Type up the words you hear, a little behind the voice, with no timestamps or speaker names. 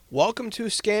Welcome to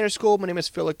Scanner School. My name is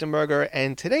Phil Lichtenberger,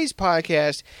 and today's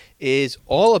podcast is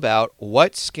all about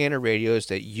what scanner radios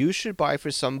that you should buy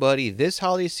for somebody this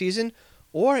holiday season,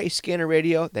 or a scanner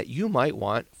radio that you might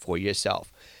want for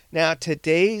yourself. Now,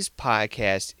 today's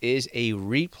podcast is a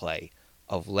replay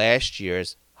of last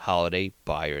year's Holiday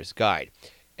Buyer's Guide.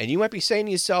 And you might be saying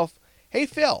to yourself, hey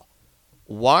Phil,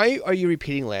 why are you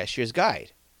repeating last year's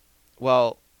guide?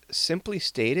 Well, simply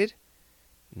stated,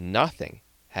 nothing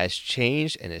has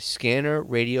changed in the scanner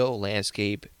radio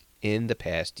landscape in the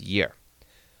past year.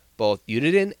 Both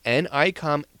Uniden and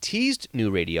ICOM teased new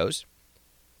radios,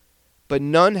 but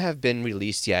none have been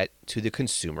released yet to the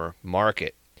consumer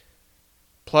market.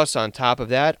 Plus, on top of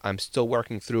that, I'm still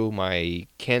working through my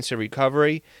cancer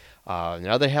recovery and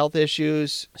other health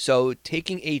issues, so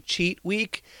taking a cheat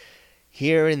week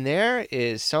here and there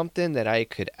is something that I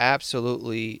could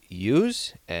absolutely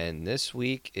use, and this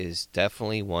week is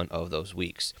definitely one of those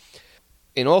weeks.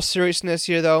 In all seriousness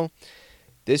here, though,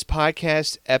 this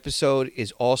podcast episode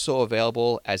is also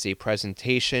available as a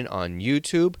presentation on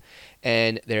YouTube,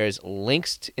 and there's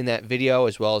links in that video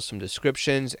as well as some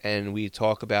descriptions, and we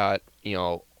talk about,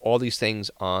 all these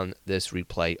things on this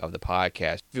replay of the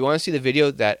podcast. If you want to see the video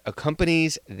that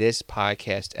accompanies this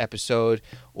podcast episode,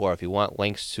 or if you want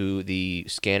links to the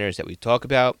scanners that we talk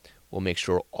about, we'll make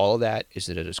sure all of that is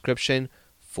in the description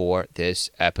for this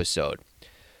episode.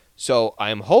 So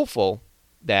I'm hopeful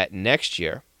that next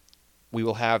year we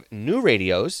will have new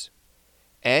radios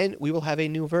and we will have a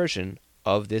new version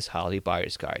of this Holiday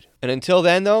Buyer's Guide. And until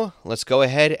then, though, let's go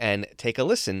ahead and take a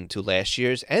listen to last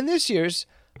year's and this year's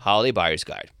Holiday Buyer's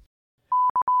Guide.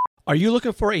 Are you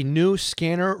looking for a new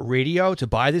scanner radio to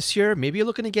buy this year? Maybe you're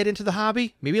looking to get into the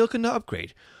hobby. Maybe you're looking to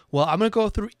upgrade. Well, I'm going to go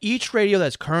through each radio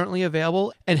that's currently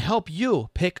available and help you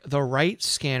pick the right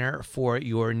scanner for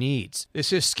your needs.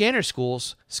 This is Scanner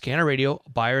School's Scanner Radio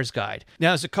Buyer's Guide.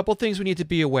 Now, there's a couple things we need to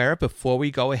be aware of before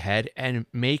we go ahead and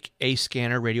make a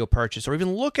scanner radio purchase or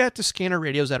even look at the scanner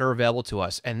radios that are available to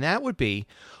us. And that would be,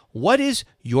 what is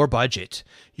your budget?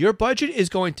 Your budget is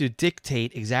going to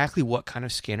dictate exactly what kind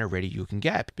of scanner radio you can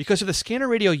get. Because if the scanner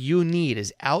radio you need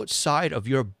is outside of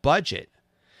your budget,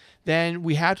 then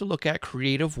we have to look at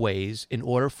creative ways in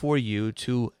order for you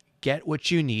to get what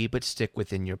you need but stick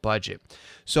within your budget.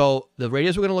 So the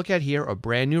radios we're going to look at here are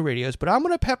brand new radios, but I'm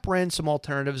going to pepper in some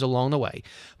alternatives along the way.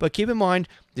 But keep in mind,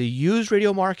 the used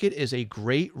radio market is a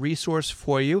great resource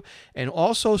for you, and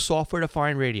also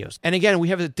software-defined radios. And again, we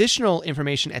have additional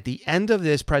information at the end of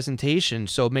this presentation,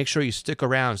 so make sure you stick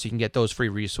around so you can get those free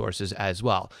resources as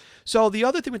well. So the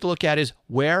other thing we have to look at is,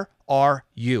 where are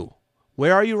you?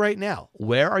 Where are you right now?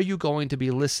 Where are you going to be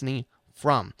listening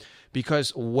from?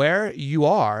 Because where you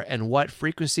are and what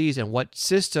frequencies and what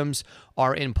systems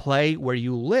are in play where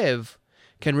you live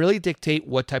can really dictate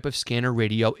what type of scanner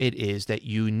radio it is that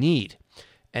you need.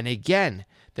 And again,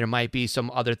 there might be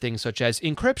some other things such as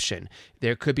encryption.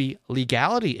 There could be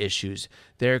legality issues.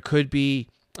 There could be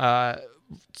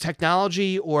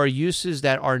technology or uses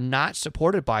that are not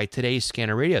supported by today's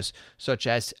scanner radios, such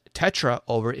as Tetra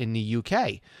over in the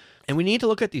UK. And we need to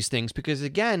look at these things because,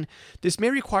 again, this may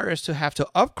require us to have to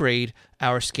upgrade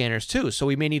our scanners too. So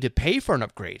we may need to pay for an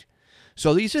upgrade.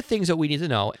 So these are things that we need to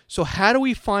know. So how do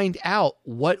we find out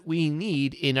what we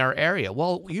need in our area?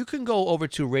 Well, you can go over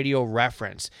to Radio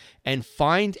Reference and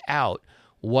find out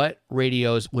what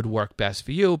radios would work best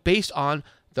for you based on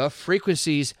the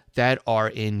frequencies that are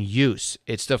in use.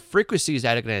 It's the frequencies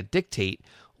that are going to dictate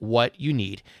what you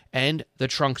need, and the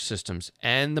trunk systems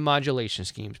and the modulation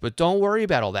schemes. But don't worry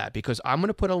about all that, because I'm going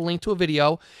to put a link to a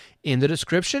video in the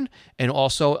description and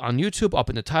also on YouTube up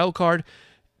in the title card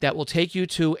that will take you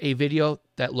to a video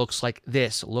that looks like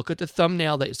this. Look at the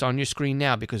thumbnail that is on your screen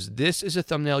now, because this is a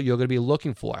thumbnail you're going to be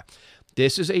looking for.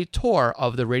 This is a tour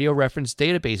of the Radio Reference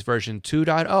Database version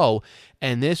 2.0,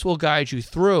 and this will guide you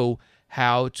through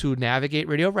how to navigate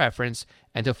Radio Reference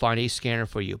and to find a scanner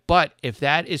for you. But if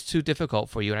that is too difficult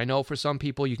for you, and I know for some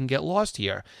people you can get lost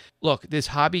here, look, this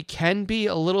hobby can be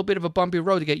a little bit of a bumpy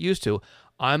road to get used to.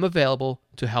 I'm available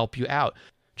to help you out.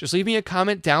 Just leave me a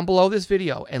comment down below this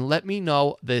video and let me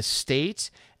know the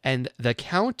state and the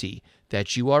county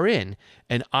that you are in,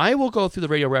 and I will go through the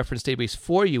Radio Reference Database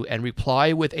for you and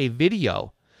reply with a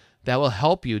video that will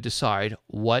help you decide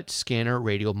what scanner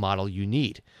radio model you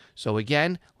need. So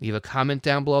again, leave a comment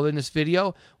down below in this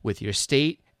video with your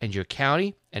state and your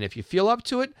county, and if you feel up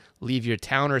to it, leave your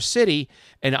town or city,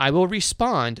 and I will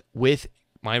respond with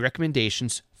my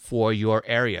recommendations for your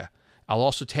area. I'll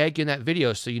also tag you in that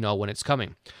video so you know when it's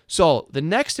coming. So the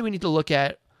next thing we need to look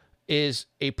at is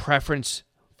a preference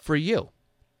for you.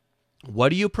 What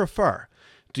do you prefer?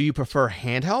 Do you prefer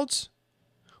handhelds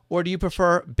Or do you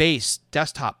prefer base,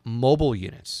 desktop, mobile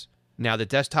units? Now, the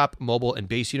desktop, mobile, and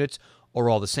base units are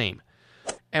all the same.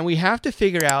 And we have to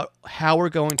figure out how we're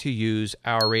going to use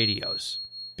our radios,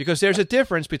 because there's a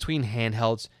difference between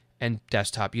handhelds and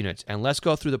desktop units. And let's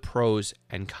go through the pros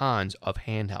and cons of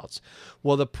handhelds.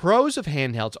 Well, the pros of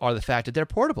handhelds are the fact that they're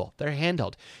portable. They're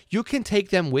handheld. You can take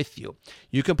them with you.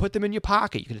 You can put them in your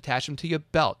pocket. You can attach them to your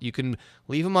belt. You can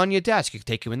leave them on your desk. You can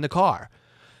take them in the car.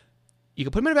 You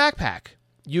can put them in a backpack.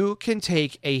 You can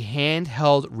take a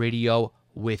handheld radio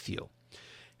with you.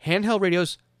 Handheld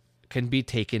radios can be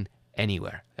taken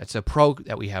anywhere. That's a pro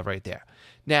that we have right there.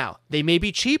 Now, they may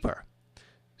be cheaper.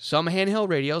 Some handheld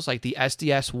radios, like the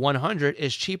SDS 100,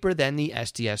 is cheaper than the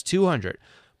SDS 200.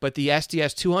 But the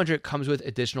SDS 200 comes with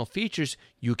additional features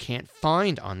you can't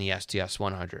find on the SDS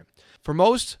 100. For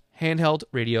most handheld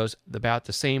radios, about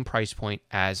the same price point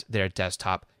as their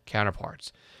desktop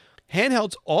counterparts.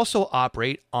 Handhelds also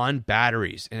operate on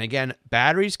batteries. And again,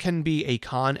 batteries can be a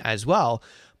con as well,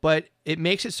 but it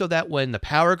makes it so that when the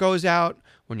power goes out,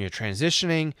 when you're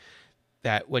transitioning,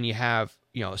 that when you have,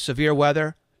 severe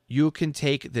weather, you can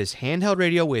take this handheld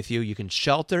radio with you. You can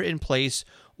shelter in place,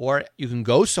 or you can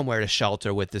go somewhere to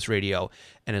shelter with this radio.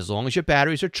 And as long as your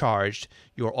batteries are charged,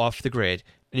 you're off the grid.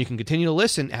 And you can continue to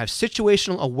listen and have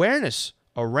situational awareness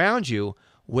around you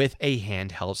with a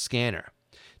handheld scanner.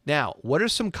 Now, what are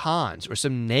some cons or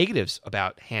some negatives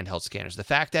about handheld scanners? The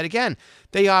fact that, again,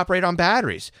 they operate on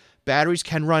batteries. Batteries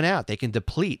can run out. They can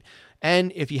deplete.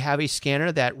 And if you have a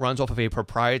scanner that runs off of a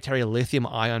proprietary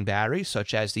lithium-ion battery,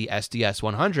 such as the SDS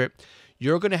 100,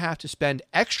 you're going to have to spend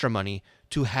extra money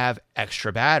to have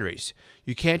extra batteries.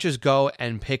 You can't just go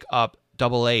and pick up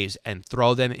AA's and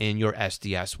throw them in your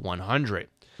SDS 100.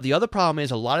 The other problem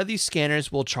is a lot of these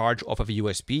scanners will charge off of a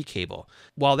USB cable.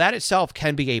 While that itself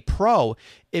can be a pro,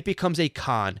 it becomes a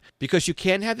con because you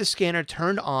can't have the scanner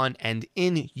turned on and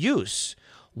in use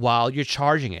while you're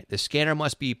charging it. The scanner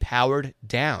must be powered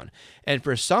down. And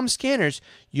for some scanners,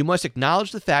 you must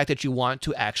acknowledge the fact that you want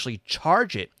to actually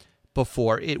charge it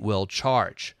before it will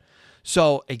charge.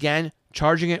 So again,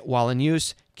 charging it while in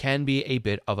use can be a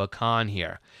bit of a con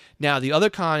here. Now, the other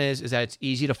con is that it's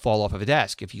easy to fall off of a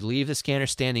desk. If you leave the scanner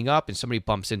standing up and somebody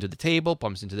bumps into the table,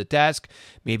 bumps into the desk,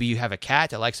 maybe you have a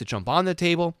cat that likes to jump on the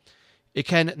table, it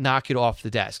can knock it off the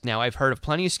desk. Now, I've heard of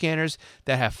plenty of scanners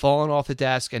that have fallen off the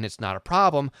desk and it's not a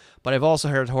problem, but I've also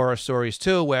heard horror stories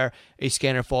too where a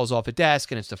scanner falls off a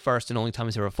desk and it's the first and only time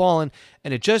it's ever fallen,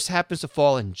 and it just happens to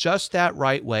fall in just that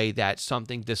right way that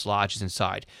something dislodges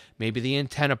inside. Maybe the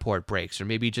antenna port breaks, or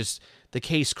maybe just the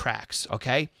case cracks,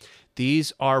 okay?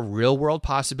 These are real-world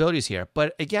possibilities here.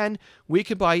 But again, we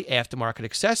could buy aftermarket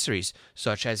accessories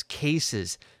such as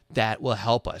cases that will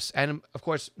help us. And of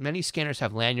course, many scanners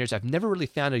have lanyards. I've never really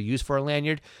found a use for a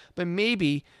lanyard, but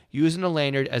maybe using a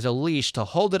lanyard as a leash to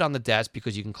hold it on the desk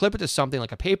because you can clip it to something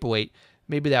like a paperweight,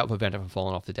 maybe that will prevent it from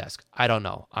falling off the desk. I don't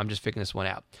know. I'm just figuring this one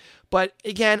out. But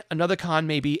again, another con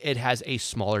maybe it has a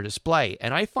smaller display.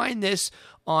 And I find this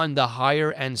on the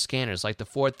higher end scanners like the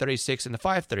 436 and the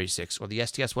 536 or the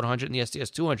SDS 100 and the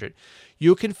SDS 200.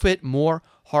 You can fit more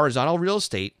horizontal real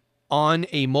estate on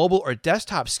a mobile or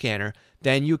desktop scanner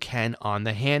than you can on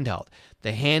the handheld.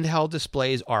 The handheld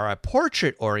displays are a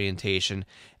portrait orientation,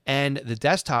 and the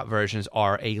desktop versions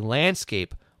are a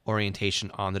landscape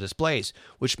orientation on the displays,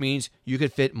 which means you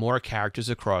could fit more characters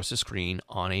across the screen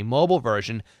on a mobile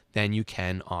version than you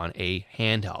can on a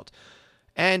handheld.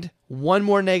 And one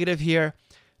more negative here,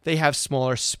 they have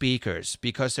smaller speakers.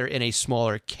 Because they're in a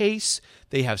smaller case,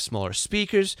 they have smaller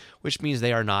speakers, which means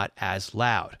they are not as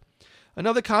loud.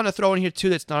 Another con to throw in here too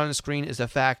that's not on the screen is the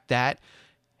fact that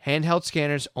handheld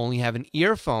scanners only have an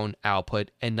earphone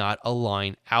output and not a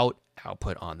line out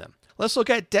output on them. Let's look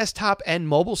at desktop and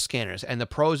mobile scanners, and the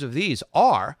pros of these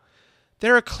are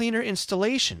they're a cleaner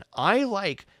installation. I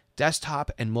like desktop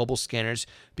and mobile scanners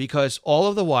because all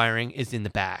of the wiring is in the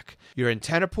back. Your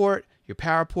antenna port, your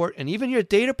power port, and even your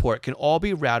data port can all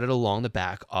be routed along the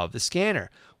back of the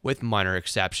scanner, with minor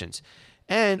exceptions.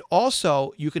 And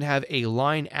also, you can have a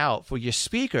line out for your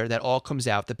speaker that all comes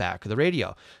out the back of the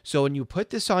radio. So when you put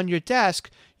this on your desk,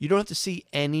 you don't have to see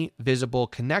any visible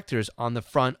connectors on the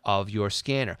front of your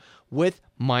scanner, with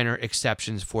minor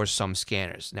exceptions for some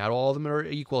scanners. Not all of them are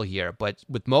equal here, but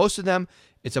with most of them,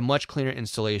 it's a much cleaner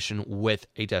installation with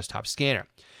a desktop scanner.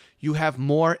 You have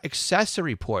more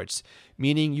accessory ports,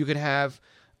 meaning you can have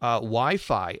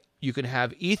Wi-Fi, you can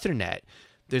have Ethernet.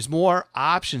 There's more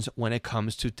options when it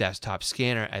comes to desktop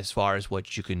scanner as far as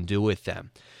what you can do with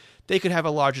them. They could have a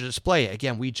larger display.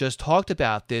 Again, we just talked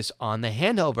about this on the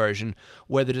handheld version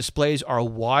where the displays are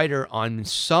wider on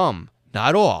some,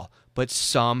 not all, but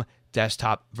some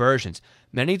desktop versions.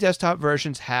 Many desktop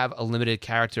versions have a limited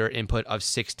character input of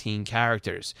 16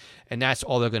 characters, and that's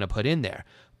all they're going to put in there.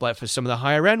 But for some of the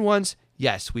higher end ones,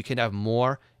 yes, we can have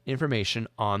more information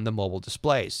on the mobile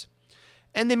displays.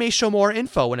 And they may show more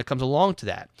info when it comes along to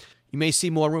that. You may see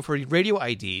more room for radio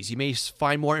IDs. You may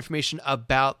find more information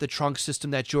about the trunk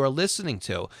system that you're listening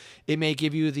to. It may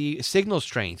give you the signal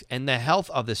strength and the health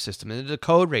of the system and the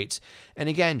decode rates. And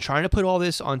again, trying to put all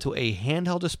this onto a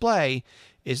handheld display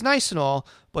is nice and all,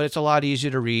 but it's a lot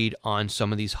easier to read on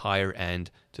some of these higher end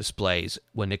displays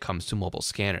when it comes to mobile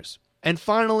scanners. And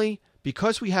finally,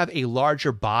 because we have a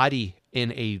larger body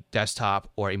in a desktop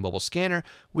or a mobile scanner,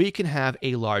 we can have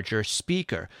a larger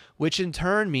speaker, which in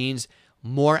turn means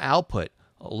more output,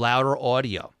 louder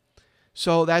audio.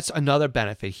 So that's another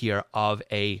benefit here of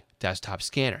a desktop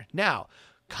scanner. Now,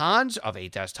 cons of a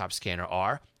desktop scanner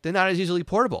are they're not as easily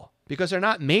portable because they're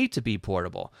not made to be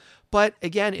portable. But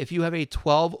again, if you have a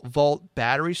 12-volt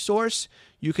battery source,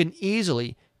 you can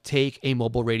easily take a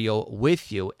mobile radio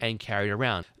with you and carry it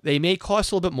around. They may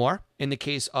cost a little bit more in the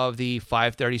case of the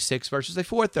 536 versus a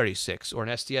 436 or an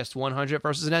SDS 100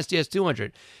 versus an SDS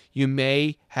 200. You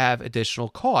may have additional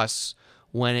costs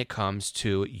when it comes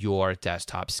to your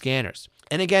desktop scanners.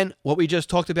 And again, what we just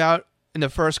talked about in the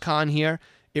first con here,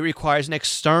 it requires an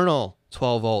external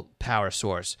 12-volt power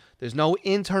source. There's no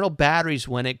internal batteries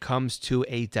when it comes to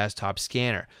a desktop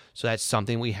scanner. So that's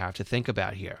something we have to think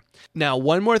about here. Now,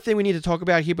 one more thing we need to talk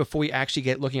about here before we actually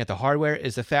get looking at the hardware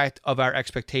is the fact of our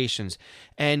expectations.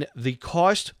 And the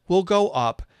cost will go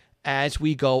up as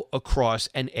we go across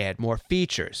and add more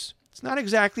features. It's not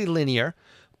exactly linear,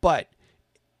 but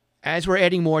as we're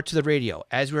adding more to the radio,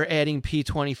 as we're adding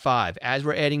P25, as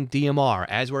we're adding DMR,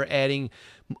 as we're adding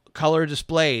color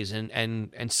displays and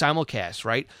simulcast,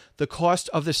 right? The cost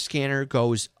of the scanner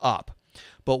goes up.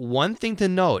 But one thing to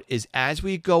note is as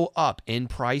we go up in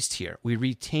price tier, we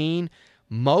retain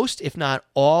most, if not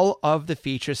all, of the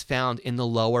features found in the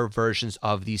lower versions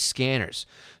of these scanners.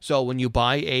 So when you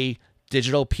buy a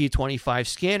digital P25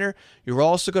 scanner, you're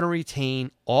also going to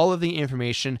retain all of the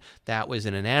information that was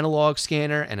in an analog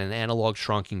scanner and an analog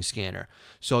trunking scanner.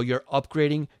 So you're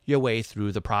upgrading your way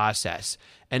through the process.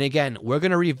 And again, we're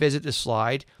going to revisit this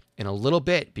slide in a little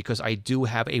bit because I do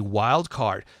have a wild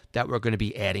card that we're going to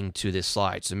be adding to this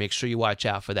slide. So make sure you watch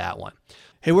out for that one.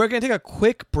 Hey, we're going to take a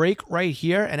quick break right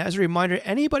here. And as a reminder,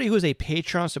 anybody who's a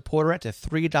Patreon supporter at the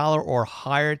 $3 or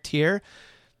higher tier,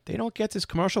 they don't get this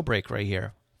commercial break right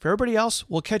here. For everybody else,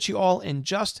 we'll catch you all in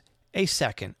just a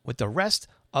second with the rest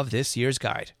of this year's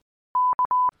guide.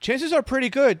 Chances are pretty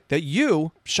good that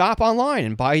you shop online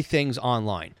and buy things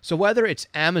online. So whether it's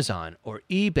Amazon or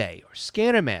eBay or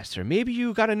ScannerMaster, maybe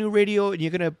you got a new radio and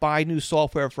you're going to buy new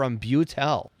software from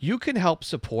Butel, you can help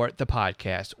support the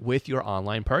podcast with your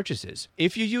online purchases.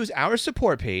 If you use our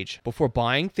support page before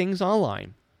buying things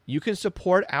online, you can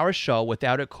support our show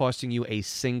without it costing you a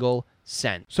single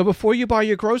cent. So before you buy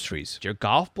your groceries, your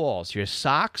golf balls, your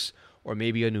socks, or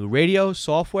maybe a new radio,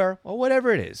 software, or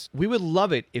whatever it is, we would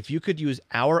love it if you could use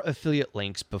our affiliate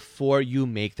links before you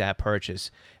make that purchase.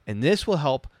 And this will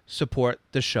help support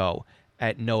the show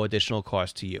at no additional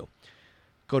cost to you.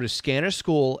 Go to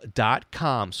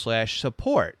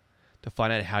scannerschool.com/support to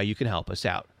find out how you can help us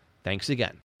out. Thanks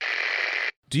again.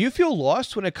 Do you feel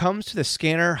lost when it comes to the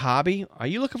scanner hobby? Are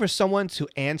you looking for someone to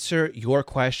answer your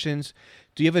questions?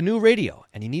 Do you have a new radio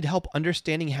and you need help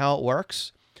understanding how it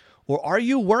works? Or are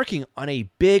you working on a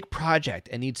big project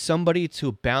and need somebody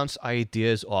to bounce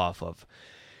ideas off of?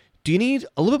 Do you need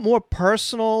a little bit more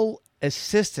personal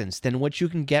assistance than what you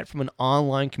can get from an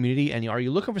online community? And are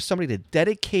you looking for somebody to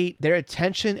dedicate their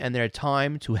attention and their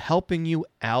time to helping you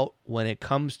out when it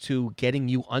comes to getting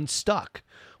you unstuck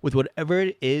with whatever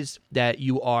it is that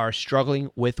you are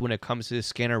struggling with when it comes to the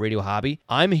scanner radio hobby?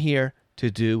 I'm here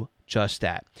to do just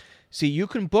that. See, you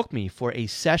can book me for a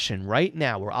session right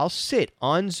now where I'll sit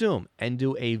on Zoom and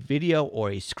do a video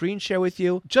or a screen share with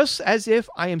you, just as if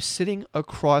I am sitting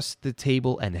across the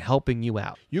table and helping you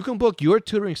out. You can book your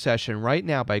tutoring session right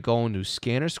now by going to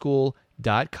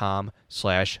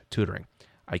scannerschool.com/tutoring.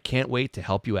 I can't wait to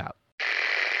help you out.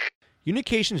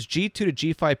 Unication's G2 to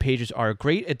G5 pages are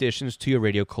great additions to your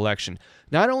radio collection.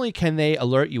 Not only can they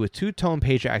alert you with two-tone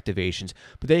pager activations,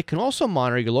 but they can also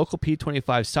monitor your local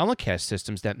P25 simulcast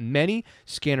systems that many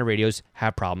scanner radios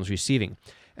have problems receiving.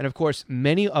 And of course,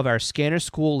 many of our Scanner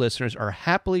School listeners are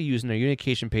happily using their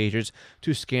Unication pagers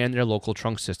to scan their local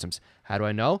trunk systems. How do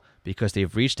I know? Because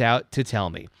they've reached out to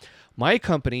tell me. My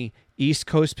company, East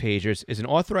Coast Pagers, is an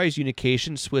authorized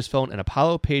Unication, Swissphone, and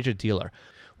Apollo pager dealer.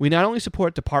 We not only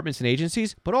support departments and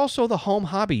agencies, but also the home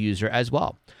hobby user as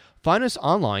well. Find us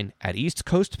online at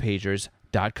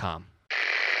eastcoastpagers.com.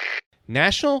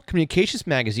 National Communications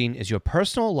Magazine is your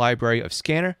personal library of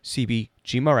scanner, CB,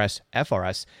 GMRS,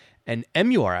 FRS, and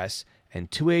MURS,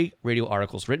 and two-way radio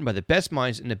articles written by the best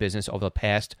minds in the business over the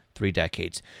past 3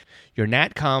 decades. Your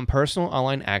NatCom personal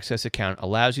online access account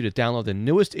allows you to download the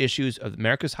newest issues of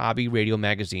America's Hobby Radio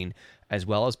magazine, as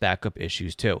well as backup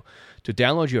issues too. To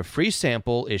download your free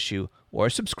sample issue or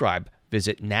subscribe,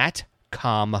 visit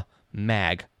natcommag.com.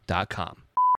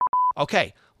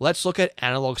 Okay, let's look at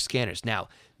analog scanners. Now,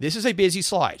 this is a busy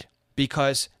slide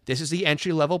because this is the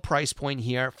entry-level price point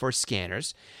here for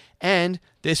scanners, and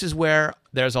this is where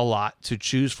there's a lot to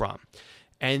choose from.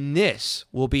 And this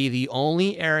will be the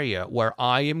only area where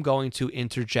I am going to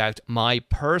interject my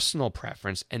personal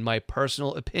preference and my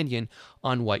personal opinion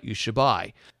on what you should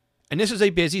buy. And this is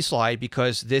a busy slide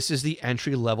because this is the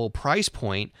entry-level price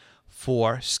point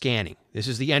for scanning. This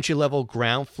is the entry-level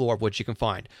ground floor of what you can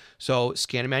find. So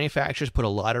scanner manufacturers put a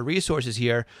lot of resources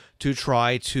here to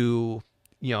try to,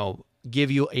 give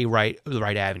you the right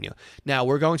avenue. Now,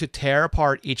 we're going to tear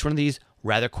apart each one of these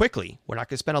rather quickly. We're not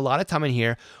going to spend a lot of time in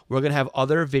here. We're going to have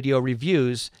other video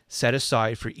reviews set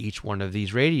aside for each one of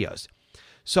these radios.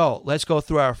 So let's go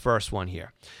through our first one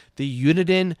here. The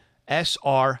Uniden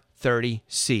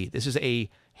SR30C. This is a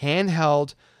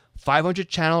handheld 500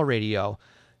 channel radio.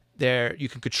 There, you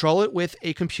can control it with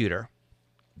a computer.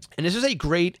 And this is a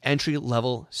great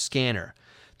entry-level scanner.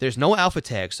 There's no alpha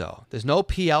tags, though. There's no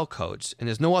PL codes, and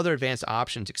there's no other advanced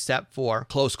options except for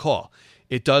close call.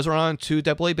 It does run on 2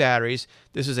 AA batteries.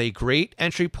 This is a great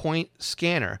entry point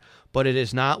scanner, but it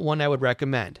is not one I would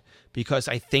recommend because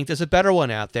I think there's a better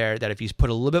one out there that if you put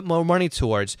a little bit more money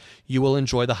towards, you will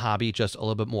enjoy the hobby just a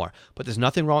little bit more. But there's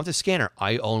nothing wrong with the scanner.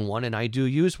 I own one and I do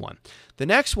use one. The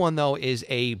next one, though, is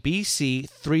a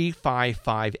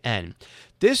BC355N.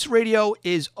 This radio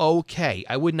is okay.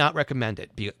 I would not recommend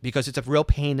it because it's a real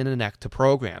pain in the neck to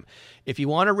program. If you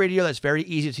want a radio that's very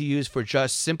easy to use for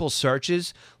just simple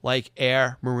searches like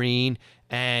air, marine,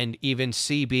 and even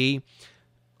CB,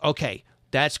 okay,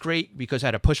 that's great because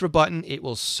at a push of a button, it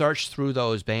will search through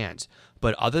those bands.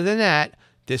 But other than that,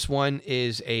 this one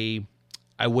is I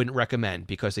wouldn't recommend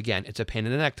because, again, it's a pain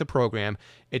in the neck to program.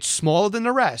 It's smaller than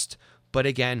the rest, but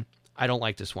again, I don't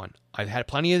like this one. I've had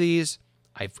plenty of these.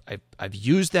 I've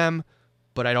used them,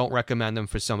 but I don't recommend them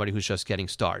for somebody who's just getting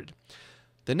started.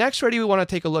 The next radio we want to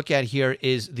take a look at here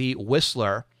is the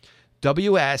Whistler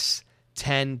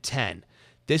WS1010.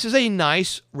 This is a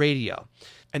nice radio,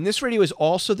 and this radio is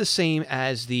also the same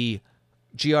as the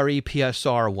GRE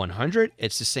PSR 100.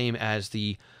 It's the same as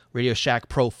the Radio Shack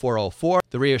Pro 404,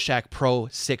 the Radio Shack Pro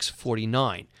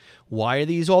 649. Why are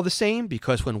these all the same?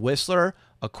 Because when Whistler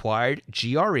acquired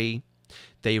GRE,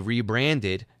 they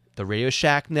rebranded the Radio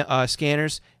Shack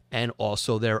scanners and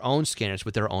also their own scanners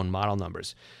with their own model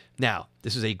numbers. Now,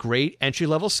 this is a great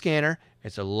entry-level scanner.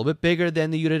 It's a little bit bigger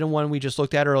than the Uniden one we just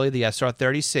looked at earlier, the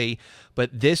SR30C,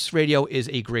 but this radio is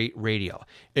a great radio.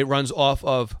 It runs off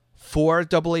of 4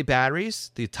 AA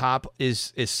batteries. The top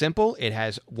is simple. It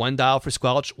has 1 dial for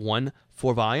squelch, 1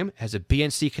 for volume. It has a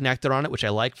BNC connector on it, which I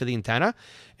like for the antenna.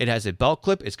 It has a belt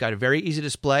clip. It's got a very easy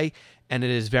display, and it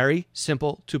is very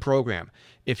simple to program.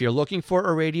 If you're looking for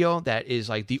a radio that is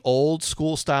like the old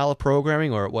school style of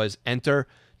programming, or it was enter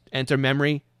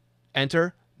memory,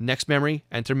 enter, next memory,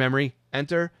 enter,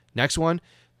 next one,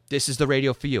 this is the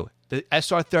radio for you. The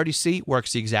SR30C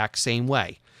works the exact same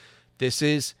way. This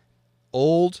is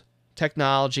old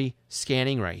technology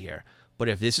scanning right here. But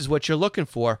if this is what you're looking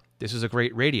for, this is a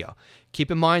great radio.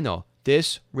 Keep in mind, though,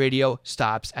 this radio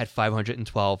stops at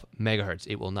 512 megahertz.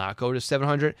 It will not go to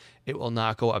 700. It will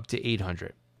not go up to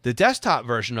 800. The desktop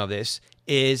version of this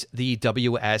is the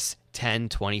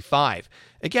WS1025.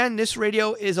 Again, this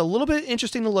radio is a little bit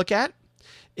interesting to look at.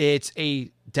 It's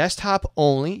a desktop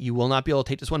only. You will not be able to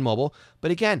take this one mobile. But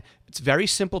again, it's very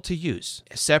simple to use.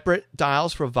 Separate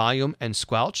dials for volume and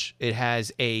squelch. It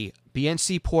has a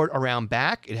BNC port around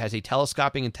back. It has a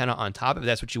telescoping antenna on top if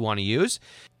that's what you want to use.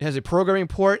 It has a programming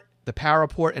port, the power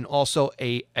port, and also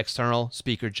a external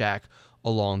speaker jack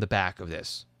along the back of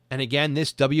this. And again,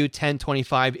 this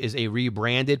W1025 is a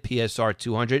rebranded PSR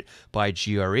 200 by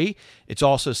GRE. It's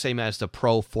also the same as the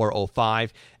Pro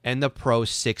 405 and the Pro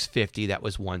 650 that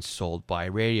was once sold by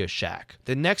Radio Shack.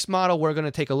 The next model we're going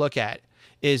to take a look at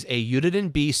is a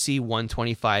Uniden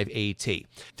BC125AT.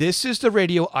 This is the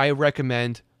radio I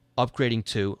recommend upgrading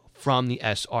to from the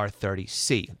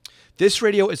SR30C. This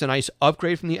radio is a nice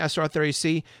upgrade from the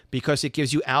SR30C because it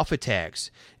gives you alpha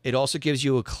tags. It also gives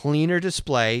you a cleaner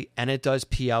display, and it does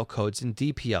PL codes and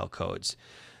DPL codes.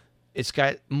 It's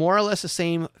got more or less the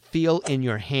same feel in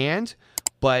your hand,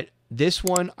 but this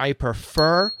one I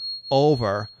prefer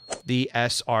over the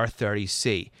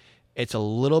SR30C. It's a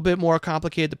little bit more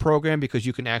complicated to program because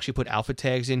you can actually put alpha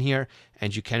tags in here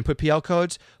and you can put PL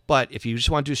codes. But if you just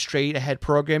want to do straight ahead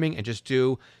programming and just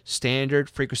do standard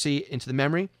frequency into the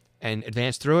memory and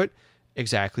advance through it,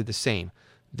 exactly the same.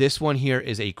 This one here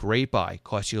is a great buy.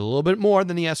 Costs you a little bit more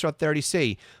than the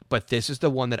SR30C, but this is the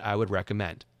one that I would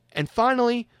recommend. And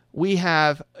finally, we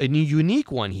have a new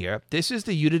unique one here. This is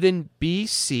the Uniden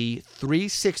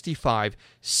BC365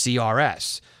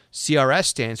 CRS. CRS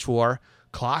stands for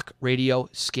Clock Radio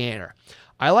Scanner.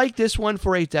 I like this one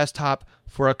for a desktop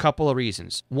for a couple of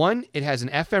reasons. One, it has an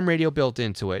FM radio built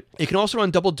into it. It can also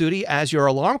run double duty as your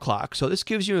alarm clock, so this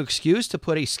gives you an excuse to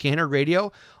put a scanner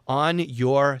radio on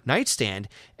your nightstand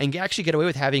and actually get away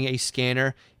with having a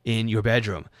scanner in your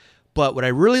bedroom. But what I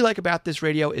really like about this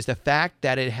radio is the fact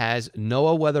that it has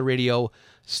NOAA weather radio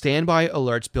standby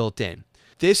alerts built in.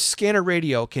 This scanner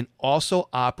radio can also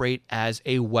operate as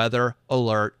a weather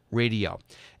alert radio.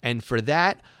 And for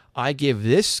that, I give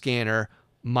this scanner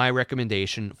my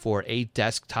recommendation for a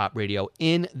desktop radio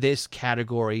in this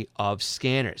category of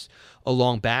scanners.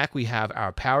 Along back, we have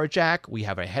our power jack, we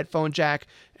have a headphone jack,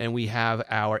 and we have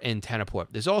our antenna port.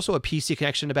 There's also a PC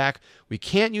connection in the back. We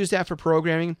can't use that for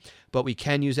programming, but we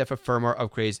can use that for firmware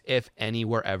upgrades if any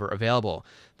were ever available.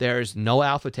 There's no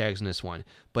alpha tags in this one,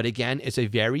 but again, it's a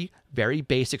very, very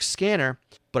basic scanner,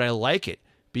 but I like it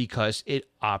because it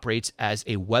operates as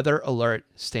a weather alert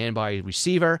standby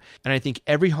receiver. And I think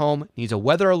every home needs a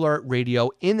weather alert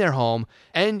radio in their home.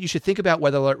 And you should think about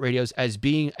weather alert radios as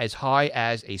being as high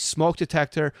as a smoke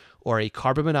detector or a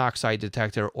carbon monoxide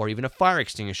detector or even a fire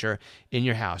extinguisher in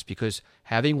your house, because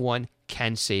having one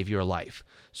can save your life.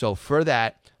 So for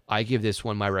that, I give this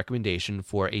one my recommendation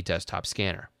for a desktop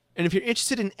scanner. And if you're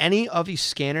interested in any of these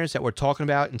scanners that we're talking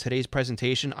about in today's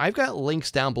presentation, I've got links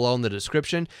down below in the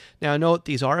description. Now, note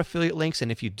these are affiliate links,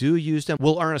 and if you do use them,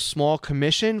 we'll earn a small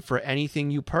commission for anything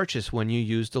you purchase when you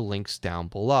use the links down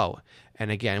below.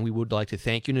 And again, we would like to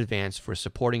thank you in advance for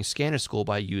supporting Scanner School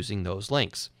by using those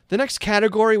links. The next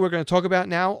category we're going to talk about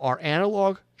now are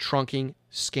analog trunking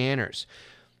scanners.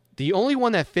 The only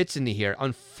one that fits into here,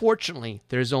 unfortunately,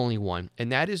 there's only one, and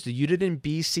that is the Uniden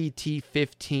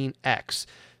BCT15X.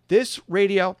 This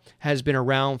radio has been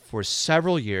around for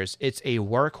several years. It's a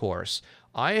workhorse.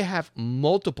 I have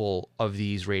multiple of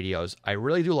these radios. I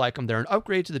really do like them. They're an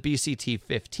upgrade to the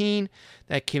BCT15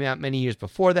 that came out many years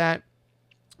before that.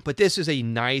 But this is a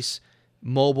nice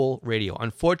mobile radio.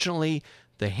 Unfortunately,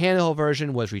 the handheld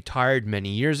version was retired many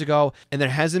years ago, and there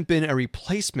hasn't been a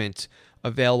replacement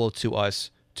available to us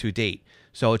to date.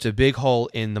 So it's a big hole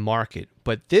in the market.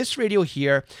 But this radio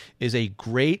here is a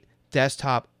great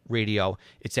desktop radio.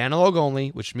 It's analog only,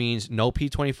 which means no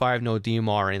P25, no DMR,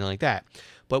 or anything like that.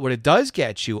 But what it does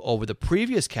get you over the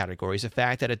previous category is the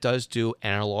fact that it does do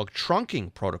analog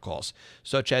trunking protocols,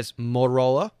 such as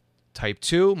Motorola Type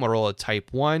 2, Motorola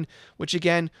Type 1, which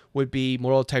again would be,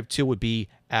 Motorola Type 2 would be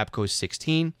APCO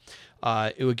 16.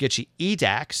 It would get you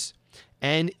eDAX,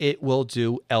 and it will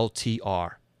do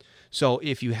LTR. So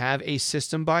if you have a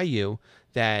system by you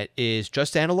that is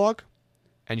just analog,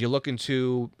 and you're looking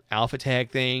to alpha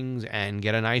tag things and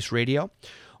get a nice radio,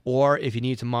 or if you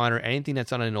need to monitor anything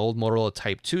that's on an old Motorola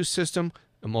Type 2 system,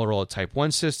 a Motorola Type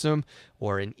 1 system,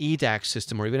 or an eDAX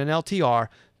system, or even an LTR,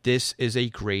 this is a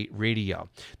great radio.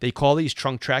 They call these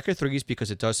Trunk Tracker 3s because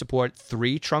it does support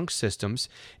 3 trunk systems.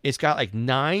 It's got like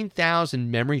 9,000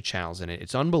 memory channels in it.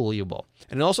 It's unbelievable.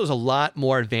 And it also has a lot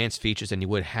more advanced features than you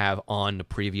would have on the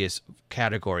previous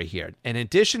category here. In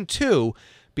addition to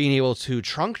being able to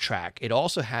trunk track, it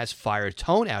also has fire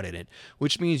tone out in it,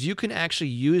 which means you can actually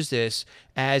use this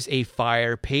as a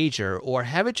fire pager or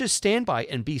have it just stand by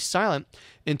and be silent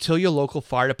until your local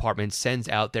fire department sends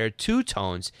out their 2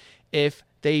 tones if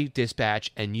they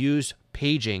dispatch and use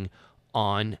paging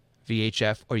on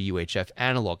VHF or UHF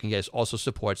analog. And yes, also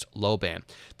supports low band.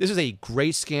 This is a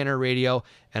great scanner radio,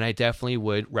 and I definitely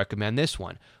would recommend this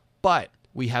one. But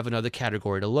we have another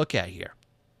category to look at here,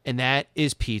 and that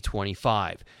is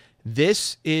P25.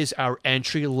 This is our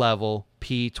entry-level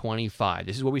P25.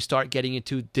 This is where we start getting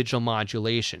into digital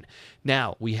modulation.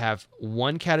 Now, we have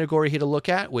one category here to look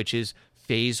at, which is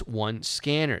Phase 1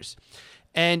 scanners.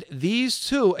 And these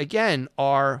two, again,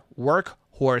 are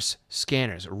workhorse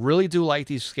scanners. I really do like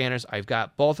these scanners. I've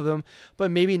got both of them, but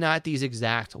maybe not these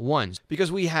exact ones, because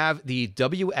we have the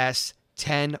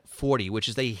WS1040, which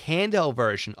is the handheld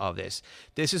version of this.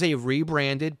 This is a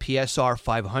rebranded PSR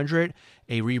 500,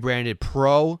 a rebranded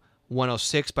Pro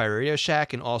 106 by Radio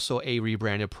Shack, and also a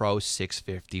rebranded Pro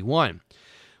 651.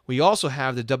 We also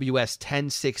have the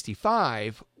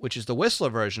WS1065, which is the Whistler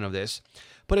version of this,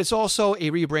 but it's also a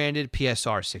rebranded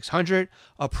PSR 600,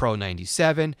 a Pro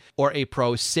 97, or a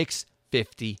Pro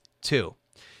 650 2.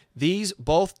 These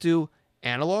both do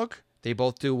analog. They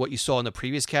both do what you saw in the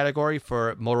previous category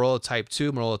for Motorola Type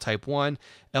 2, Motorola Type 1,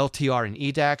 LTR, and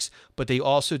eDAX, but they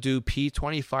also do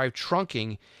P25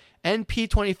 trunking and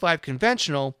P25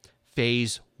 conventional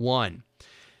Phase 1.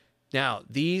 Now,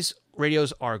 these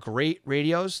radios are great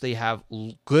radios. They have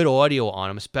good audio on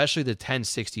them, especially the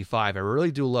 1065. I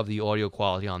really do love the audio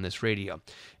quality on this radio.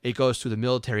 It goes through the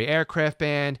military aircraft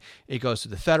band. It goes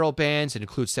through the federal bands. It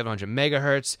includes 700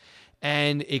 megahertz.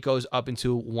 And it goes up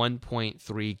into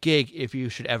 1.3 gig if you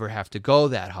should ever have to go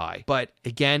that high. But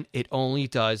again, it only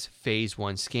does Phase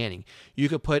 1 scanning. You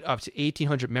could put up to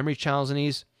 1,800 memory channels in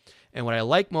these. And what I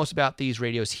like most about these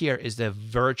radios here is the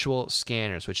virtual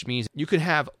scanners, which means you can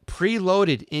have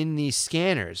preloaded in these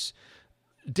scanners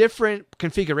different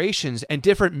configurations and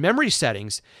different memory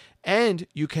settings, and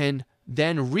you can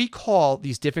then recall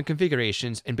these different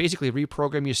configurations and basically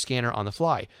reprogram your scanner on the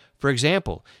fly. For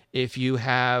example, if you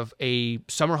have a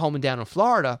summer home down in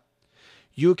Florida,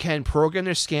 you can program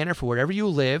their scanner for wherever you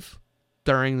live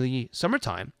during the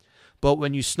summertime. But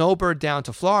when you snowbird down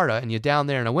to Florida and you're down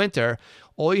there in the winter,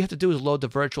 all you have to do is load the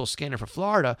virtual scanner for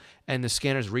Florida, and the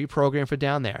scanner's reprogrammed for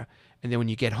down there. And then when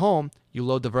you get home, you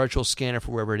load the virtual scanner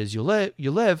for wherever it is you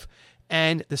live,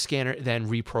 and the scanner then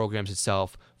reprograms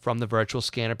itself from the virtual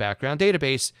scanner background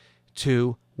database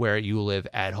to where you live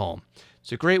at home.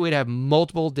 It's a great way to have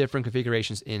multiple different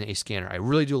configurations in a scanner. I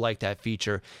really do like that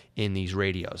feature in these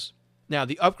radios. Now,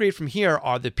 the upgrade from here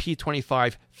are the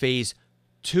P25 Phase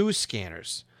 2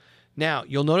 scanners. Now,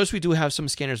 you'll notice we do have some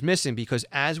scanners missing because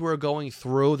as we're going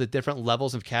through the different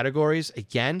levels of categories,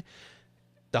 again,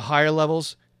 the higher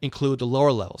levels include the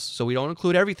lower levels. So we don't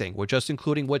include everything. We're just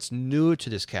including what's new to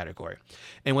this category.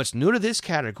 And what's new to this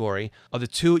category are the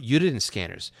two Uniden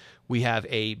scanners. We have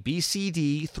a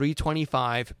BCD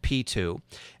 325 P2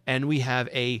 and we have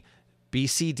a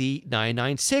BCD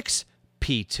 996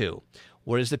 P2.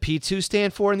 What does the P2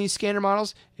 stand for in these scanner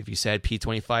models? If you said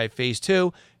P25 Phase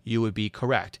 2, you would be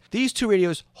correct. These two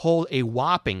radios hold a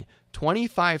whopping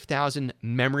 25,000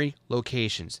 memory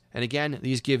locations. And again,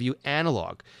 these give you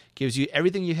analog. Gives you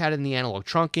everything you had in the analog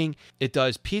trunking. It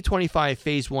does P25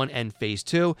 Phase 1 and Phase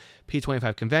 2,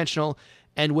 P25 conventional,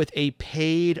 and with a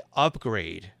paid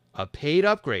upgrade,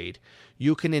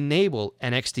 you can enable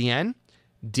NXDN,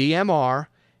 DMR,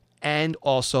 and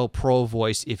also Pro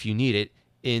Voice if you need it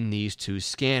in these two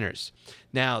scanners.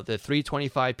 Now, the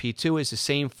 325 P2 is the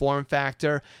same form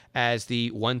factor as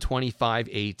the 125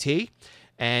 AT.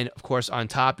 And of course, on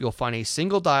top, you'll find a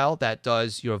single dial that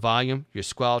does your volume, your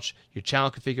squelch, your channel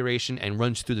configuration, and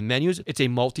runs through the menus. It's a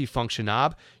multi-function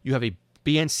knob. You have a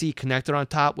BNC connector on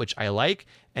top, which I like,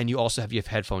 and you also have your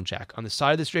headphone jack. On the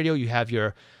side of this radio, you have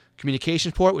your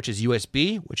communication port, which is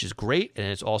USB, which is great, and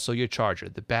it's also your charger.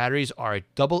 The batteries are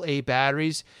AA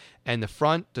batteries, and the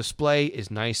front display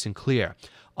is nice and clear.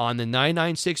 On the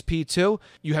 996 P2,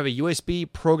 you have a USB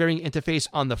programming interface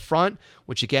on the front,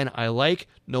 which again, I like.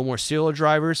 No more serial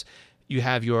drivers. You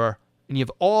have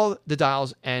all the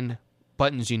dials and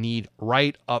buttons you need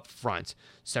right up front.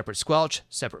 Separate squelch,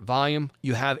 separate volume.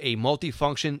 You have a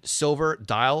multi-function silver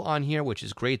dial on here, which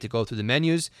is great to go through the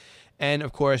menus. And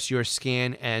of course, your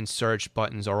scan and search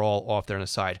buttons are all off there on the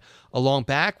side. Along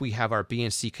back, we have our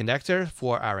BNC connector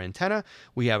for our antenna.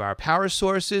 We have our power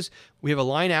sources. We have a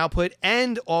line output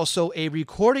and also a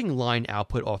recording line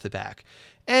output off the back.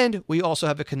 And we also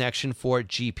have a connection for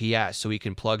GPS, so we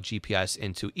can plug GPS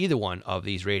into either one of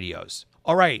these radios.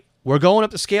 All right, we're going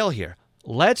up the scale here.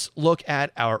 Let's look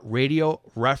at our radio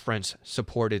reference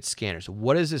supported scanners.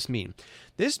 What does this mean?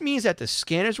 This means that the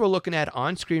scanners we're looking at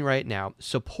on screen right now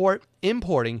support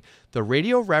importing the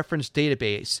radio reference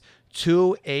database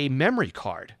to a memory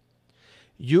card.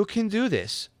 You can do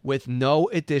this with no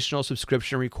additional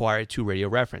subscription required to radio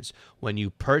reference. When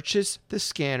you purchase the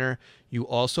scanner, you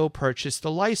also purchase the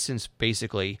license,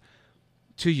 basically,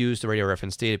 to use the radio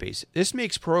reference database. This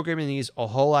makes programming these a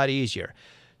whole lot easier.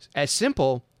 As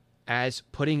simple as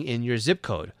putting in your zip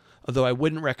code. Although I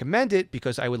wouldn't recommend it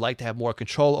because I would like to have more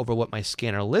control over what my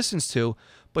scanner listens to,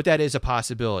 but that is a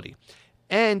possibility.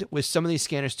 And with some of these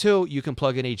scanners too, you can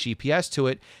plug in a GPS to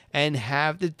it and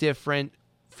have the different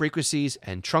frequencies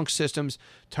and trunk systems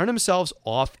turn themselves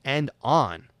off and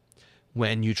on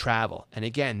when you travel. And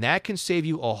again, that can save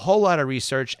you a whole lot of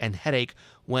research and headache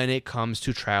when it comes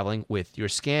to traveling with your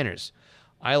scanners.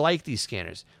 I like these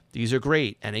scanners. These are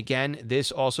great. And again,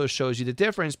 this also shows you the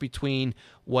difference between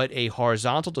what a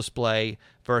horizontal display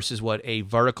versus what a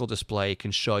vertical display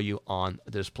can show you on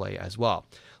the display as well.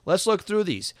 Let's look through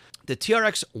these. The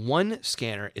TRX-1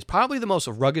 scanner is probably the most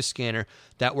rugged scanner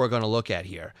that we're going to look at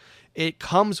here. It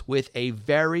comes with a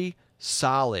very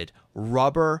solid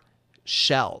rubber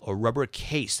shell or rubber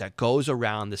case that goes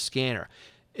around the scanner.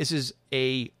 This is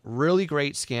a really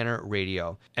great scanner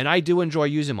radio, and I do enjoy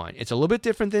using mine. It's a little bit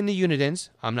different than the Unidens.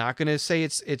 I'm not going to say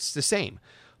it's the same,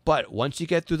 but once you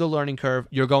get through the learning curve,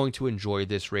 you're going to enjoy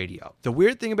this radio. The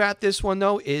weird thing about this one,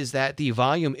 though, is that the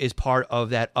volume is part of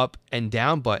that up and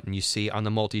down button you see on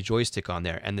the multi-joystick on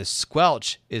there, and the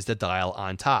squelch is the dial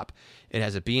on top. It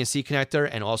has a BNC connector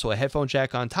and also a headphone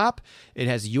jack on top. It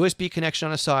has a USB connection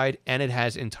on the side, and it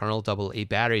has internal AA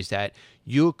batteries that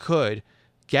you could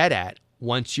get at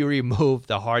once you remove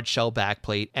the hard shell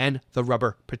backplate and the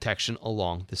rubber protection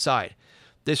along the side.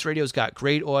 This radio's got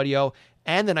great audio,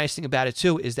 and the nice thing about it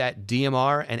too is that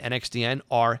DMR and NXDN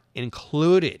are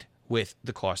included with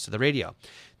the cost of the radio.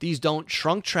 These don't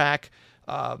trunk track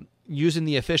using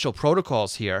the official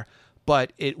protocols here,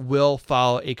 but it will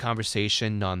follow a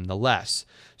conversation nonetheless.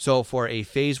 So for a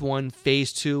Phase 1,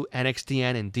 Phase 2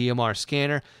 NXDN and DMR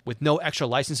scanner with no extra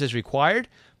licenses required,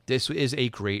 this is a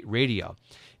great radio.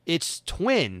 Its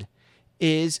twin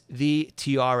is the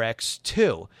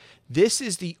TRX2. This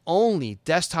is the only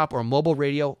desktop or mobile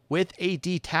radio with a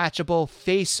detachable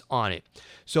face on it.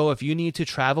 So if you need to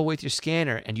travel with your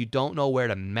scanner and you don't know where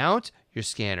to mount your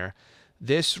scanner,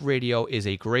 this radio is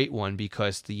a great one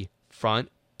because the front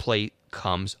plate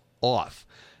comes off.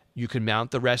 You can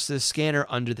mount the rest of the scanner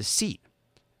under the seat.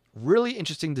 Really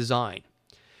interesting design.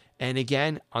 And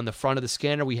again, on the front of the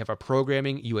scanner, we have our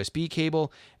programming USB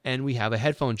cable and we have a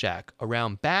headphone jack.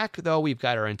 Around back, though, we've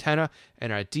got our antenna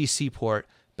and our DC port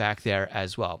back there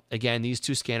as well. Again, these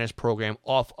two scanners program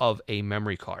off of a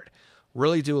memory card.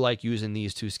 Really do like using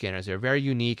these two scanners. They're very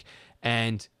unique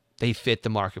and they fit the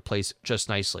marketplace just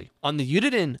nicely. On the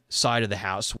Uniden side of the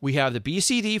house, we have the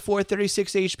BCD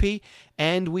 436 HP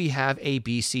and we have a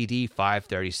BCD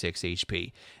 536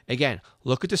 HP. Again,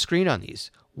 look at the screen on these.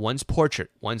 One's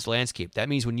portrait, one's landscape. That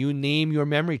means when you name your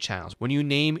memory channels, when you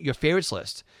name your favorites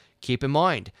list, keep in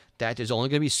mind that there's only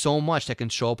going to be so much that can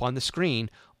show up on the screen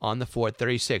on the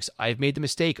 436. I've made the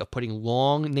mistake of putting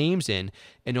long names in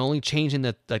and only changing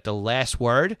the last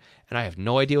word, and I have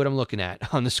no idea what I'm looking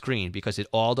at on the screen because it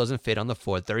all doesn't fit on the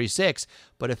 436,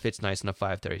 but it fits nice on the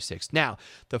 536. Now,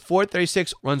 the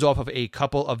 436 runs off of a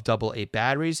couple of AA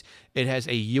batteries. It has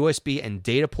a USB and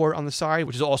data port on the side,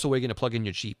 which is also where you're going to plug in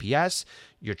your GPS,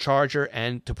 your charger,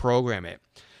 and to program it.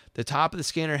 The top of the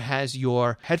scanner has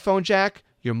your headphone jack,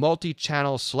 your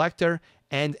multi-channel selector,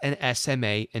 and an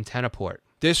SMA antenna port.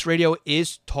 This radio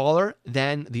is taller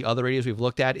than the other radios we've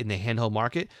looked at in the handheld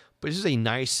market, but this is a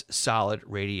nice, solid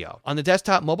radio. On the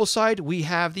desktop mobile side, we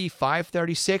have the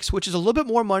 536, which is a little bit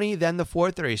more money than the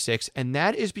 436, and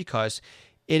that is because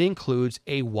it includes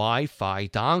a Wi-Fi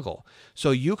dongle.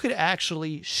 So you could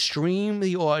actually stream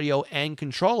the audio and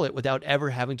control it without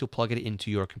ever having to plug it into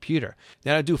your computer.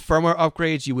 Now, to do firmware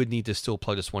upgrades, you would need to still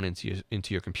plug this one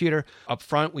into your computer. Up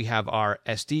front, we have our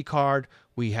SD card.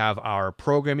 We have our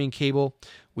programming cable.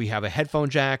 We have a headphone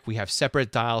jack. We have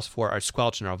separate dials for our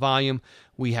squelch and our volume.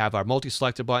 We have our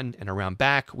multi-selector button, and around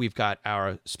back, we've got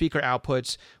our speaker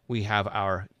outputs. We have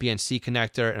our BNC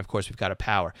connector, and of course, we've got a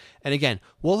power. And again,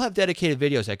 we'll have dedicated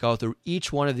videos that go through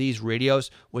each one of these radios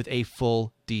with a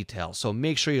full detail. So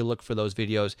make sure you look for those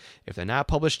videos. If they're not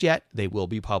published yet, they will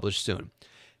be published soon.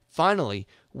 Finally,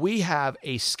 we have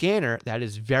a scanner that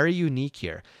is very unique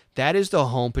here. That is the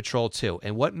Home Patrol 2.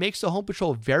 And what makes the Home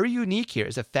Patrol very unique here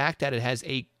is the fact that it has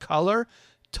a color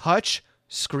touch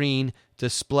screen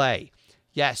display.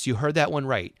 Yes, you heard that one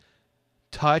right.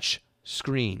 Touch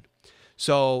screen.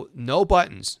 So no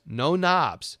buttons, no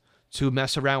knobs to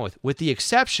mess around with the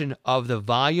exception of the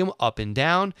volume up and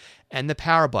down and the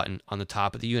power button on the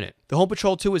top of the unit. The Home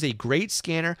Patrol 2 is a great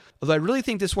scanner, although I really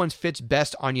think this one fits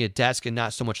best on your desk and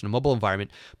not so much in a mobile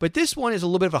environment. But this one is a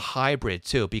little bit of a hybrid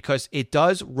too because it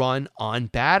does run on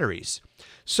batteries.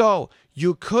 So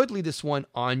you could leave this one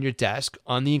on your desk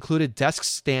on the included desk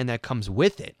stand that comes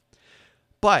with it.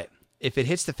 But if it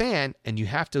hits the fan and you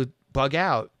have to bug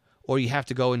out or you have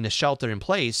to go in the shelter in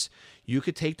place, you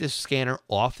could take this scanner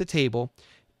off the table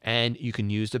and you can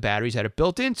use the batteries that are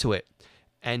built into it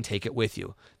and take it with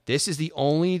you. This is the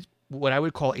only, what I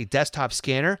would call a desktop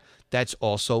scanner that's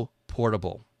also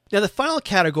portable. Now, the final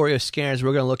category of scanners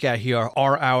we're going to look at here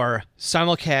are our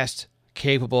simulcast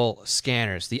capable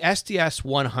scanners, the SDS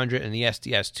 100 and the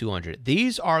SDS 200.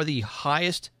 These are the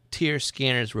highest tier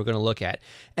scanners we're going to look at.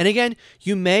 And again,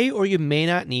 you may or you may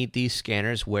not need these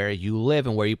scanners where you live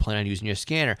and where you plan on using your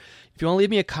scanner. If you want to leave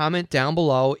me a comment down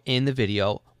below in the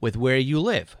video with where you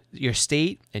live, your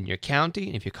state and your county,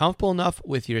 and if you're comfortable enough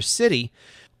with your city,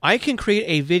 I can create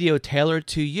a video tailored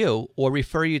to you or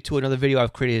refer you to another video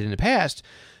I've created in the past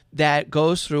that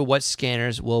goes through what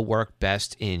scanners will work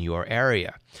best in your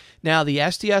area. Now, the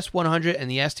SDS 100 and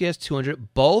the SDS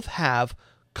 200 both have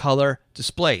color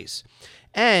displays,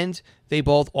 and they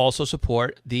both also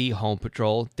support the Home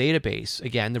Patrol database.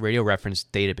 Again, the radio reference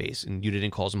database, and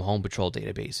Uniden calls them Home Patrol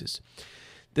databases.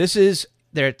 This is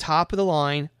their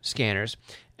top-of-the-line scanners,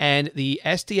 and the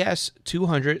SDS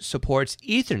 200 supports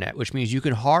Ethernet, which means you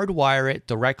can hardwire it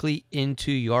directly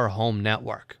into your home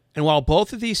network. And while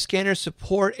both of these scanners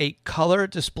support a color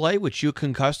display, which you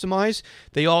can customize,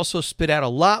 they also spit out a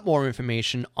lot more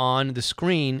information on the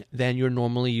screen than you're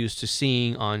normally used to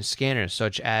seeing on scanners,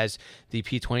 such as the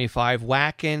P25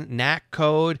 WACN, NAC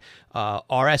code,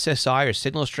 RSSI or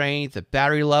signal strength, the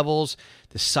battery levels,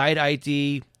 the site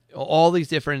ID. All these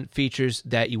different features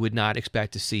that you would not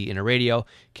expect to see in a radio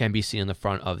can be seen on the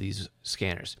front of these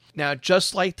scanners. Now,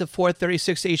 just like the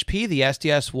 436HP, the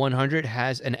SDS 100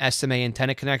 has an SMA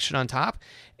antenna connection on top,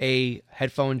 a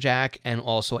headphone jack, and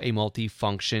also a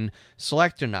multi-function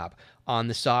selector knob. On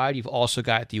the side, you've also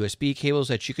got the USB cables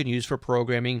that you can use for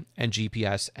programming and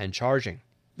GPS and charging.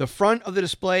 The front of the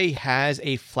display has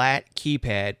a flat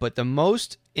keypad, but the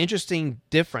most interesting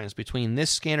difference between this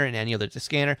scanner and any other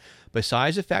scanner,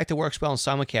 besides the fact it works well in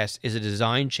simulcast, is a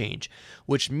design change,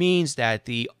 which means that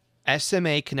the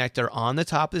SMA connector on the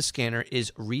top of the scanner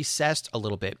is recessed a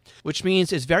little bit, which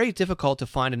means it's very difficult to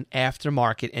find an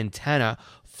aftermarket antenna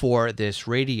for this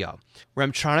radio.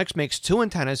 Remtronics makes two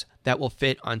antennas that will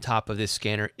fit on top of this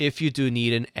scanner if you do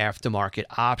need an aftermarket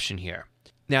option here.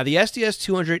 Now, the SDS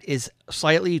 200 is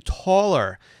slightly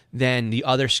taller than the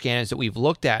other scanners that we've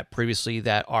looked at previously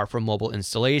that are for mobile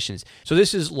installations. So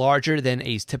this is larger than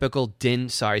a typical DIN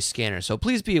size scanner. So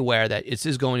please be aware that this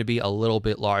is going to be a little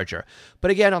bit larger. But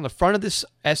again, on the front of this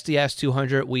SDS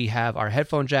 200, we have our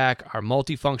headphone jack, our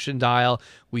multifunction dial,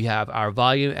 we have our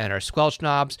volume and our squelch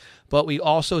knobs, but we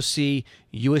also see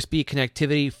USB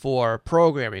connectivity for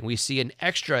programming. We see an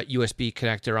extra USB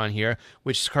connector on here,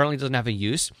 which currently doesn't have a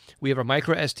use. We have a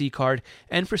micro SD card,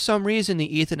 and for some reason, the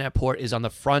Ethernet port is on the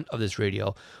front of this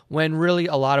radio, when really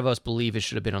a lot of us believe it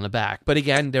should have been on the back. But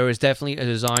again, there is definitely a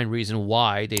design reason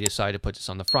why they decided to put this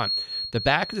on the front. The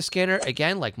back of the scanner,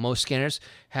 again, like most scanners,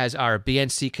 has our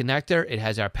BNC connector. It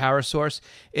has our power source.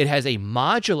 It has a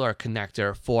modular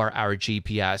connector for our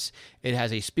GPS. It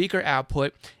has a speaker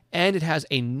output, and it has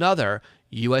another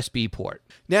USB port.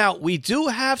 Now, we do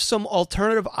have some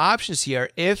alternative options here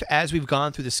if, as we've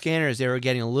gone through the scanners, they were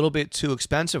getting a little bit too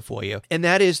expensive for you, and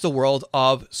that is the world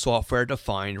of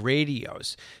software-defined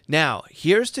radios. Now,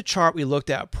 here's the chart we looked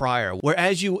at prior, where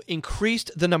as you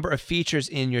increased the number of features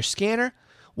in your scanner,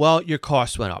 well, your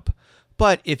cost went up.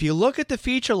 But if you look at the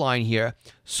feature line here,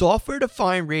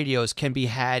 software-defined radios can be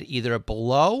had either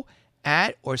below,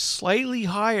 at, or slightly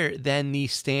higher than the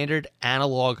standard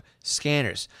analog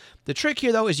scanners. The trick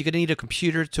here, though, is you're going to need a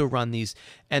computer to run these,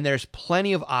 and there's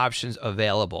plenty of options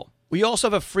available. We also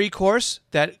have a free course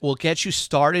that will get you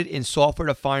started in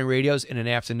software-defined radios in an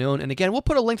afternoon. And again, we'll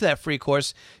put a link to that free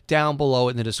course down below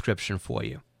in the description for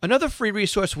you. Another free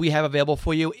resource we have available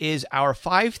for you is our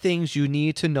 5 things you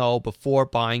need to know before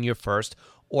buying your first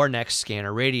or next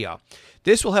scanner radio.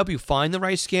 This will help you find the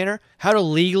right scanner, how to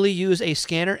legally use a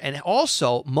scanner, and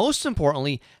also, most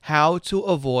importantly, how to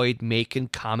avoid making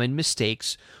common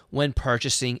mistakes when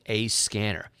purchasing a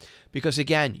scanner. Because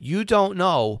again, you don't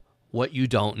know what you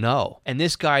don't know. And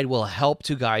this guide will help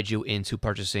to guide you into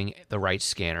purchasing the right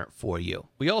scanner for you.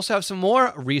 We also have some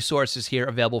more resources here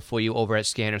available for you over at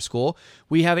Scanner School.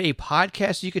 We have a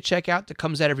podcast you could check out that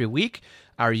comes out every week.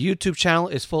 Our YouTube channel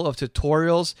is full of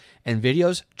tutorials and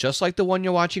videos just like the one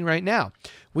you're watching right now.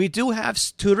 We do have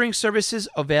tutoring services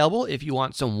available if you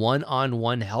want some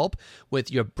one-on-one help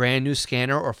with your brand new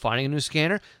scanner or finding a new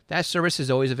scanner. That service is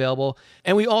always available.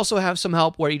 And we also have some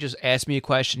help where you just ask me a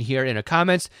question here in the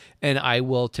comments and I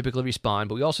will typically respond.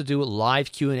 But we also do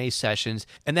live Q&A sessions,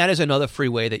 and that is another free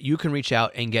way that you can reach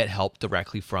out and get help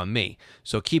directly from me.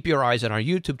 So keep your eyes on our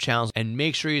YouTube channels and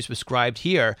make sure you're subscribed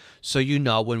here so you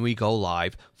know when we go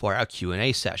live for our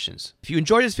Q&A sessions. If you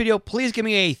enjoyed this video, please give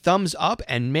me a thumbs up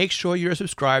and make sure you're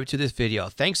subscribed to this video.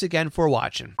 Thanks again for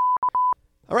watching.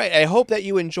 All right, I hope that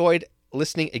you enjoyed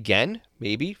listening again,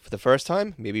 maybe for the first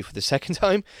time, maybe for the second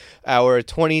time, our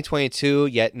 2022,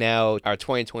 yet now our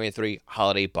 2023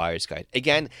 Holiday Buyer's Guide.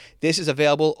 Again, this is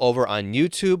available over on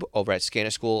YouTube, over at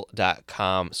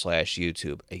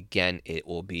scannerschool.com/YouTube. Again, it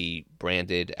will be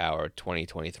branded our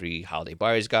 2023 Holiday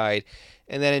Buyer's Guide.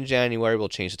 And then in January, we'll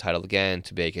change the title again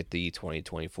to make it the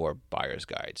 2024 Buyer's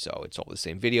Guide. So it's all the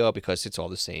same video because it's all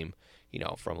the same,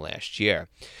 from last year.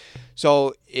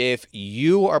 So if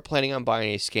you are planning on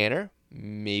buying a scanner,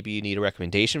 maybe you need a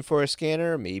recommendation for a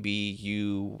scanner, maybe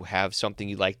you have something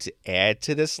you'd like to add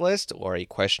to this list or a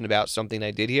question about something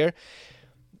I did here,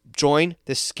 join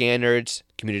the ScanNerds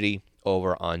community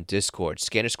over on Discord,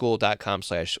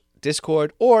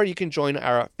 scannerschool.com/Discord, or you can join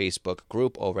our Facebook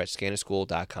group over at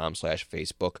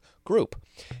scannerschool.com/Facebook group.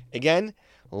 Again,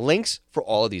 links for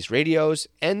all of these radios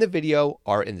and the video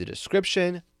are in the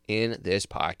description in this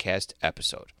podcast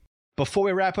episode. Before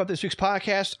we wrap up this week's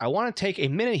podcast, I want to take a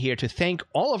minute here to thank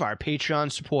all of our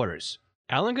Patreon supporters.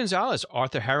 Alan Gonzalez,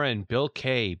 Arthur Heron, Bill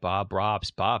Kay, Bob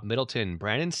Robs, Bob Middleton,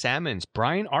 Brandon Sammons,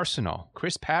 Brian Arsenal,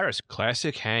 Chris Paris,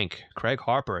 Classic Hank, Craig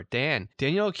Harper, Dan,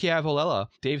 Daniel Chiavolella,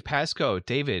 Dave Pasco,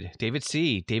 David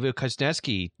C., David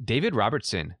Kuzneski, David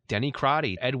Robertson, Denny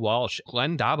Crotty, Ed Walsh,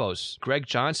 Glenn Davos, Greg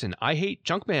Johnson, I Hate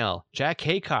Junk Mail, Jack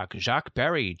Haycock, Jacques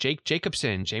Berry, Jake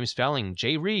Jacobson, James Felling,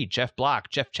 Jay Reed, Jeff Block,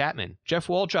 Jeff Chapman, Jeff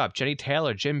Waldrop, Jenny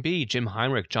Taylor, Jim B., Jim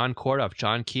Heinrich, John Kordoff,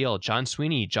 John Keel, John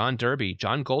Sweeney, John Derby,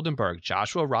 John Goldenberg,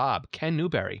 Joshua Robb, Ken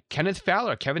Newberry, Kenneth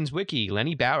Fowler, Kevin Zwicky,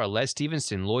 Lenny Bauer, Les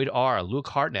Stevenson, Lloyd R., Luke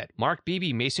Hartnett, Mark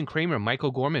Beebe, Mason Kramer,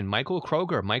 Michael Gorman, Michael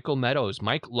Kroger, Michael Meadows,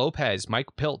 Mike Lopez, Mike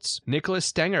Piltz, Nicholas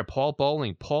Stenger, Paul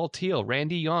Bowling, Paul Teal,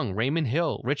 Randy Young, Raymond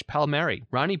Hill, Rich Palmieri,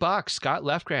 Ronnie Bach, Scott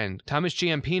Lefgrand, Thomas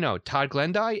Giampino, Todd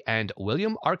Glendy, and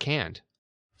William Arcand.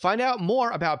 Find out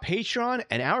more about Patreon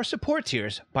and our support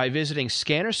tiers by visiting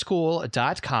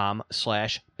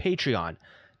scannerschool.com/Patreon.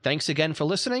 Thanks again for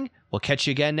listening. We'll catch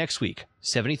you again next week.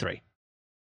 73.